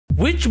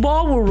Which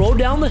ball will roll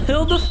down the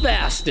hill the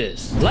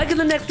fastest? Like in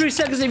the next 3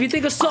 seconds if you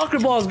think a soccer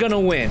ball is gonna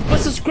win. But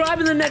subscribe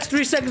in the next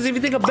 3 seconds if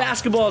you think a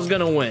basketball is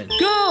gonna win.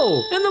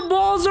 Go! And the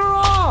balls are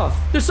off!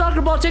 The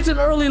soccer ball takes an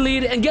early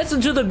lead and gets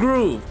into the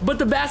groove. But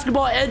the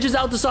basketball edges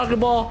out the soccer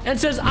ball and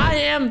says, I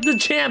am the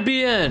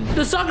champion.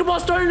 The soccer ball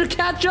is starting to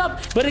catch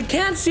up, but it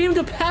can't seem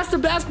to pass the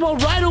basketball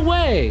right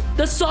away.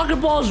 The soccer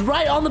ball is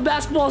right on the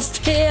basketball's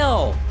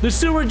tail. The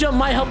sewer jump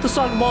might help the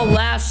soccer ball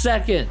last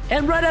second.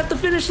 And right at the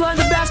finish line,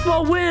 the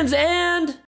basketball wins and...